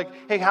things like,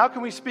 hey, how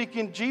can we speak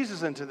in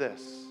Jesus into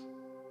this?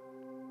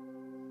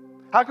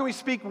 How can we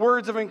speak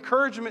words of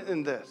encouragement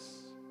in this?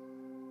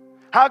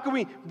 How can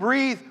we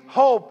breathe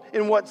hope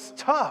in what's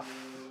tough?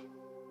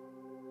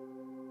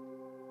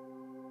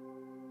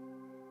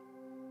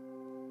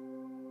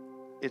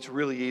 It's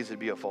really easy to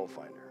be a fault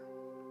finder.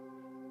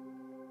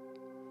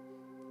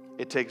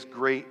 It takes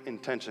great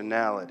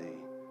intentionality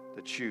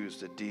to choose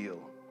to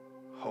deal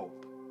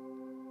hope.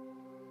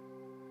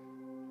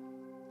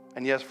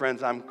 And yes,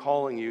 friends, I'm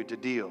calling you to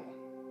deal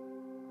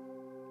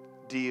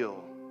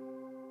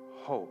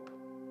hope.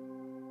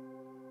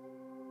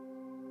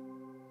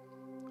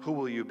 Who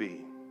will you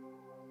be?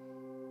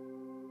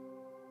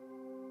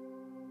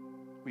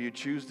 Will you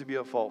choose to be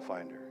a fault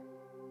finder?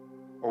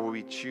 Or will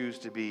we choose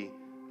to be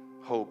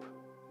hope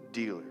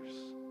dealers?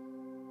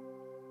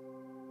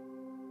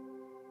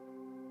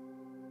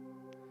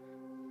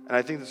 And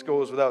I think this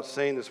goes without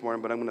saying this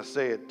morning, but I'm going to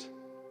say it.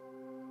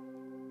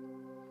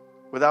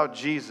 Without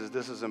Jesus,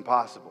 this is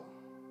impossible.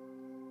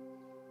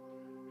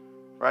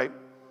 Right?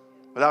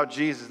 Without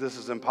Jesus, this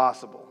is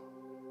impossible.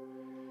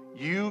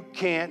 You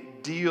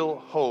can't deal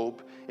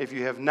hope if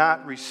you have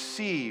not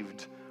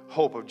received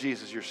hope of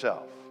Jesus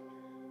yourself.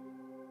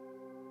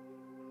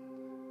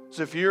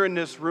 So if you're in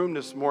this room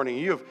this morning,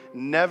 you have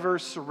never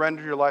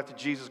surrendered your life to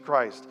Jesus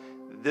Christ,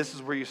 this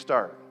is where you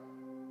start.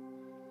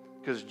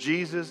 Because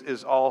Jesus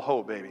is all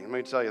hope, baby. Let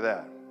me tell you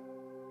that.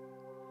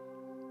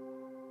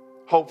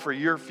 Hope for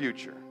your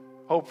future.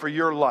 Hope for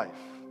your life.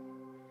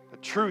 The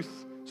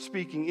truth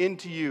speaking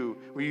into you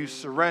where you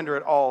surrender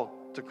it all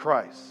to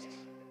Christ.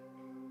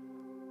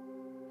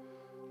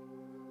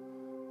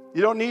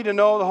 You don't need to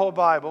know the whole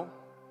Bible.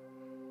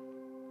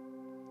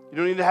 You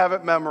don't need to have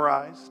it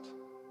memorized.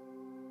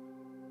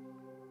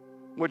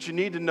 What you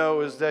need to know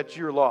is that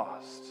you're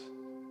lost.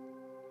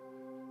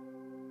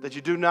 That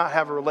you do not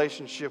have a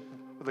relationship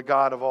with the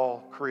God of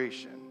all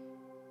creation.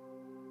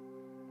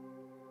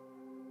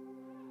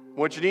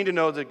 What you need to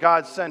know is that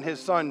God sent His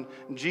Son,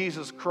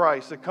 Jesus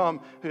Christ, to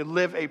come and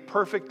live a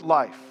perfect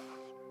life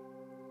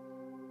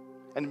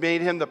and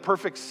made Him the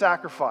perfect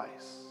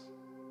sacrifice.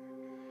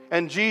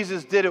 And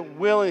Jesus did it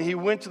willingly. He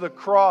went to the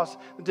cross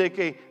to take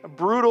a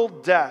brutal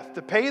death,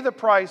 to pay the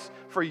price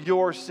for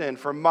your sin,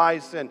 for my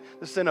sin,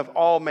 the sin of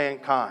all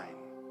mankind.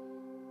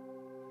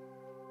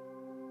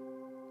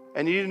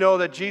 And you need to know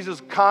that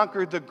Jesus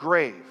conquered the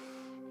grave.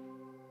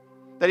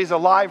 That He's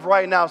alive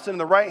right now, sitting in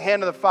the right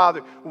hand of the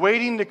Father,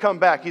 waiting to come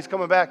back. He's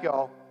coming back,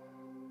 y'all.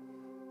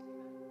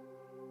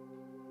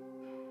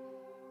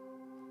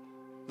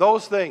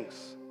 Those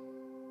things.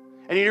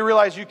 And you need to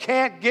realize you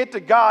can't get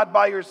to God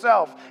by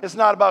yourself. It's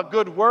not about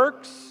good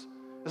works.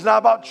 It's not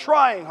about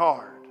trying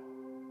hard.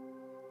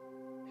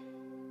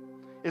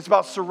 It's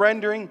about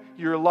surrendering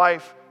your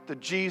life to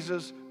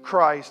Jesus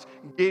Christ,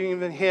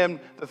 giving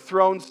Him the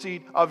throne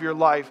seat of your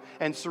life,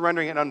 and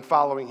surrendering and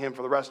unfollowing Him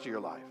for the rest of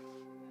your life.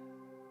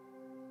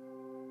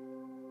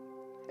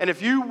 And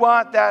if you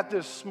want that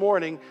this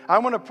morning, I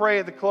want to pray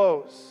at the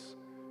close.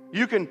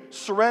 You can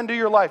surrender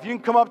your life. You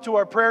can come up to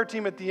our prayer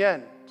team at the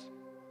end.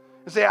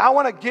 and say, I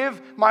want to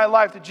give my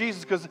life to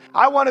Jesus because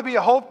I want to be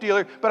a hope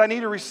dealer, but I need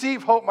to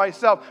receive hope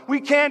myself.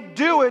 We can't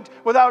do it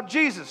without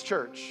Jesus,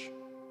 church.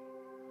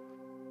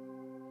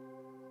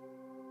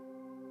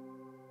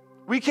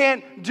 We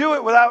can't do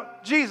it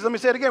without Jesus. Let me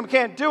say it again. We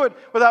can't do it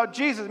without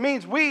Jesus. It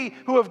means we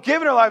who have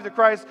given our life to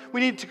Christ,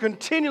 we need to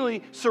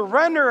continually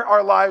surrender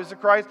our lives to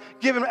Christ,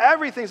 give Him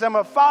everything. So I'm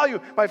going to follow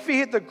you. My feet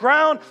hit the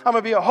ground. I'm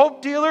going to be a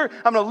hope dealer.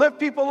 I'm going to lift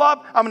people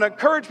up. I'm going to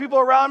encourage people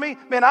around me.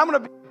 Man, I'm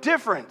going to be a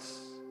difference.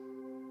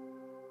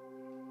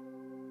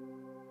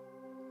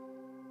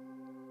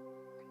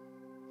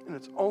 And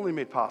it's only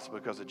made possible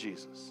because of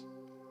Jesus.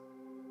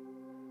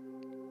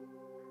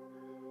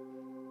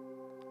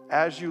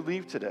 As you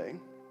leave today,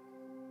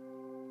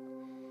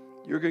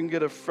 you're going to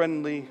get a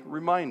friendly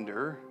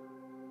reminder.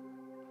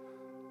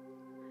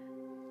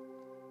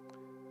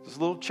 This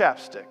little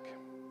chapstick.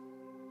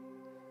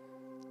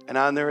 And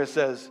on there it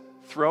says,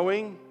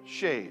 throwing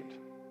shade.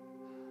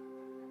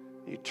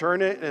 You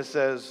turn it and it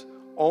says,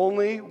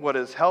 only what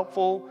is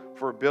helpful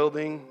for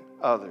building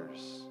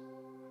others.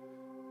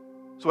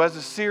 So as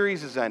the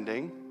series is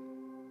ending,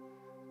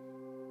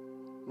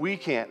 we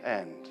can't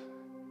end.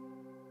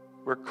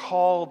 We're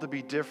called to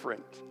be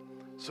different.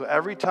 So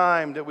every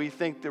time that we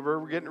think that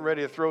we're getting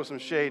ready to throw some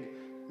shade,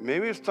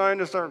 maybe it's time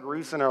to start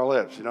greasing our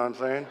lips. You know what I'm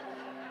saying?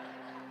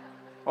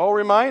 Oh,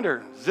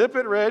 reminder, zip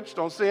it, Rich.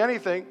 Don't say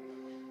anything.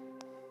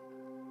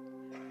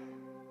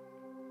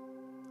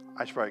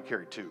 I should probably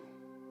carry two.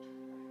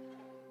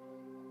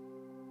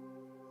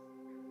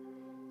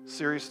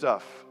 Serious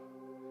stuff.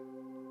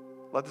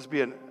 Let this be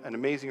an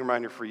amazing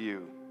reminder for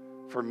you,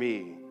 for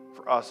me,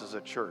 for us as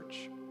a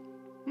church.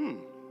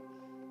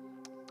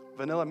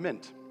 Vanilla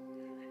mint.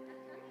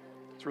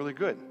 It's really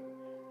good.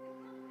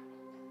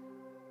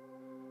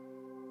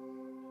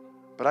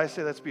 But I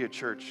say let's be a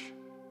church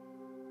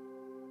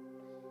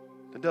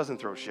that doesn't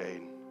throw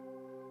shade,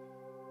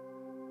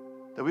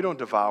 that we don't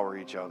devour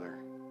each other.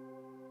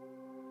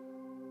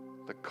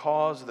 The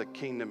cause of the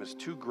kingdom is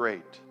too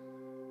great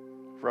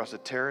for us to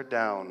tear it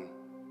down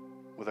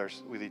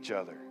with each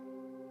other.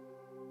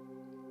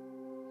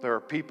 There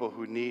are people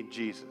who need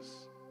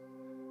Jesus.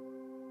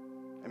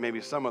 And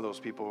maybe some of those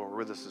people are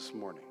with us this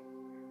morning.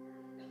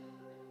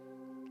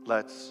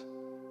 Let's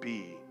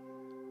be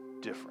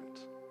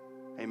different.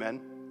 Amen?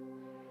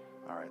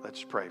 All right,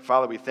 let's pray.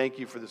 Father, we thank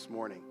you for this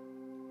morning.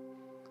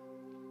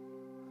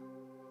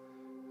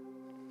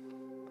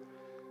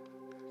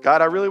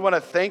 God, I really want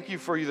to thank you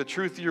for the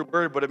truth of your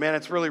word, but man,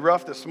 it's really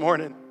rough this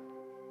morning.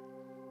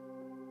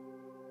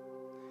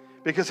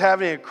 Because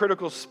having a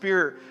critical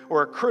spirit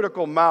or a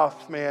critical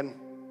mouth, man,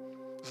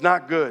 is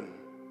not good.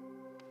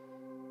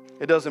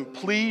 It doesn't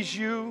please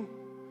you,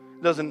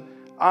 it doesn't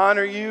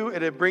honor you,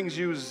 and it brings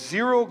you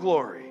zero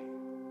glory.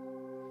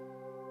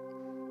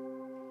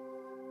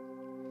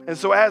 And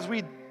so as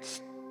we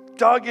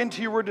dug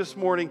into your word this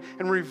morning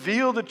and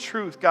reveal the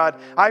truth, God,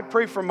 I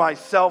pray for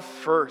myself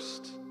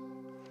first.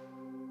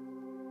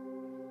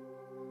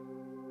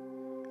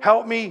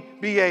 Help me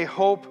be a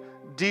hope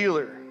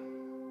dealer.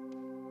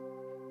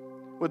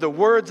 With the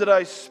words that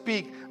I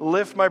speak,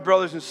 lift my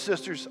brothers and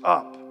sisters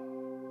up.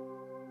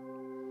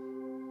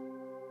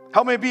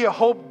 Help me be a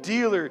hope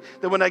dealer,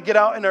 that when I get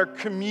out in our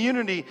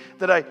community,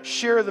 that I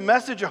share the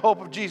message of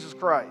hope of Jesus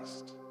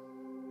Christ.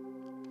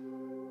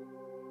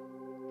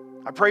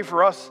 I pray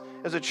for us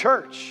as a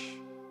church.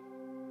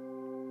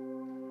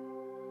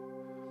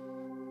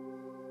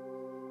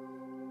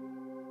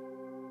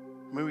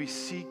 May we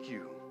seek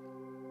you.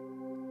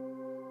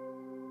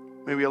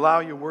 May we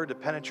allow your word to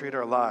penetrate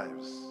our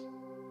lives.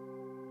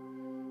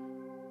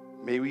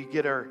 May we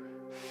get our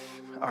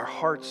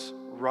hearts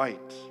right.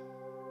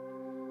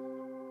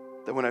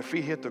 That when our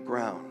feet hit the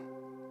ground,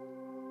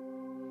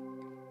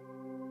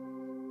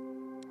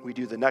 we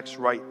do the next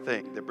right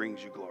thing that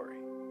brings you glory.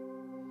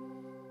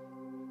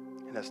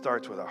 And that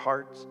starts with our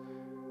hearts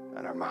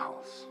and our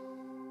mouths.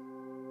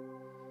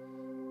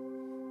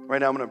 Right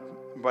now, I'm going to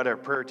invite our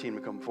prayer team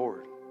to come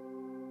forward.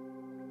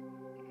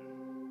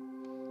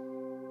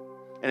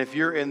 And if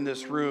you're in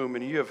this room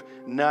and you have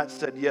not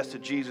said yes to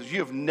Jesus, you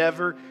have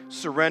never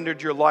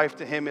surrendered your life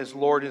to Him as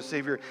Lord and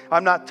Savior.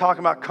 I'm not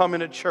talking about coming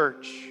to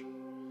church.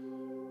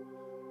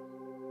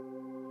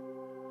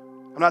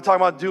 I'm not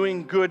talking about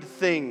doing good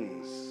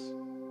things.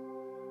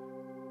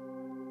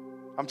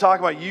 I'm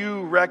talking about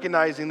you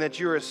recognizing that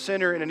you're a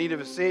sinner in need of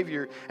a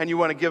Savior and you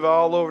want to give it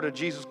all over to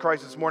Jesus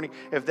Christ this morning.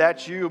 If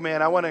that's you,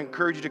 man, I want to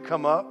encourage you to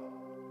come up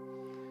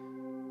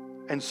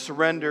and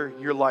surrender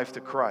your life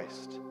to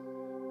Christ.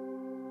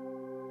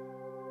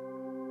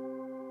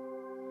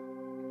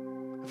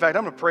 In fact,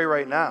 I'm going to pray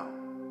right now.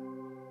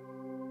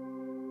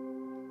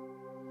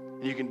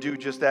 And you can do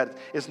just that.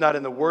 It's not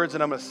in the words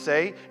that I'm going to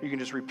say. You can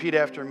just repeat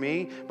after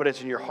me, but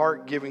it's in your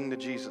heart giving to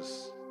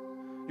Jesus.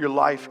 Your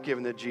life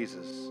given to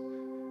Jesus.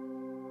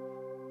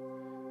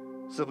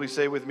 Simply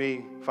say with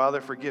me,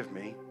 Father, forgive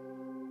me.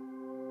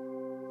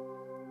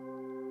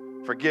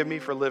 Forgive me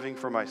for living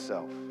for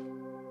myself.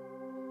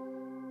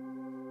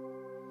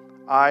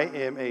 I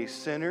am a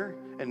sinner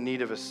in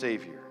need of a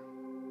Savior.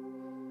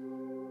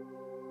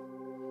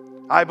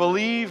 I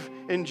believe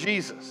in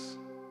Jesus.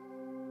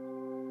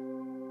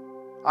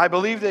 I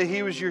believe that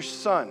He was your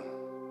Son.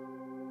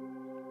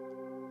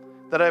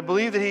 That I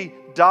believe that He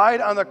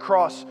died on the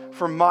cross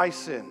for my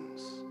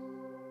sins.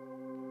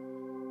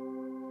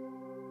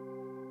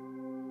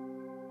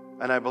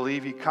 And I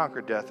believe He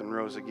conquered death and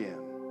rose again.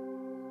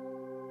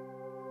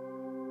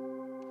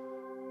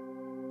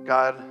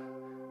 God,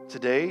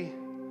 today,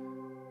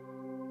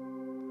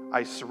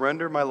 I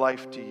surrender my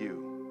life to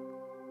You.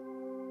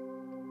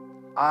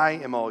 I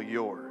am all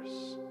Yours.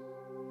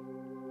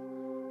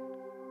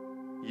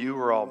 You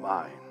are all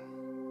mine.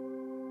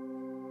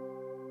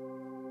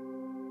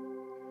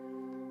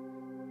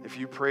 If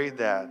you prayed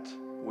that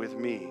with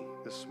me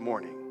this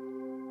morning,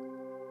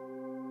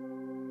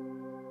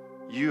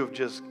 you have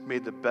just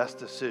made the best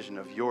decision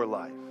of your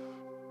life.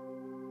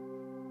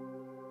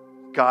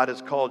 God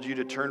has called you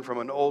to turn from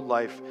an old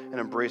life and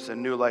embrace a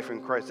new life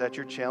in Christ. That's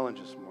your challenge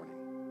this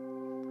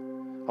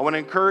morning. I want to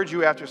encourage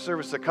you after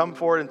service to come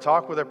forward and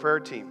talk with our prayer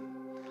team.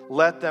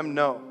 Let them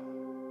know.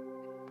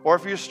 Or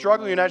if you're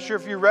struggling, you're not sure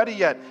if you're ready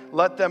yet,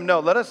 let them know.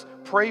 Let us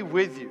pray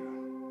with you.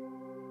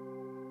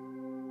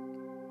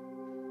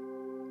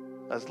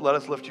 Let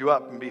us lift you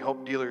up and be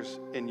hope dealers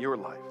in your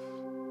life.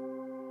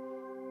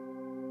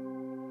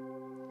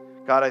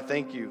 God, I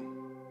thank You.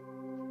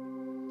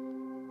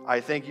 I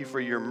thank You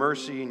for Your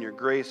mercy and Your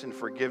grace and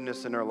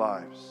forgiveness in our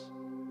lives.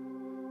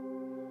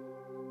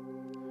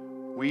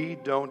 We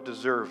don't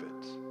deserve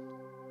it,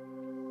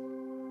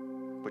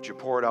 but You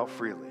pour it out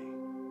freely.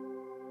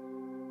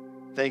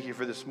 Thank You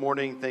for this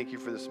morning. Thank You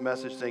for this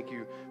message. Thank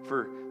You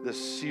for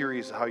this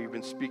series, how You've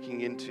been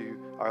speaking into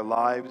our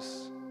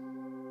lives.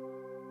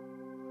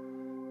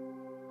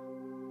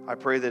 I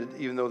pray that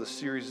even though the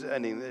series is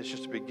ending, it's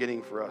just a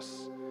beginning for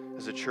us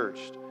as a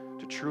church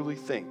to truly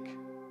think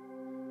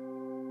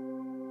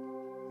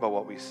about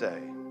what we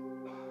say.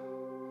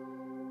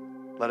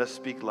 Let us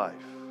speak life.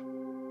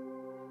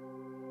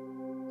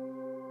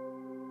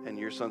 In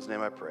Your Son's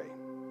name I pray.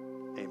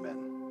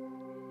 Amen.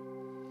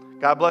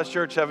 God bless,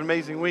 church. Have an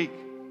amazing week.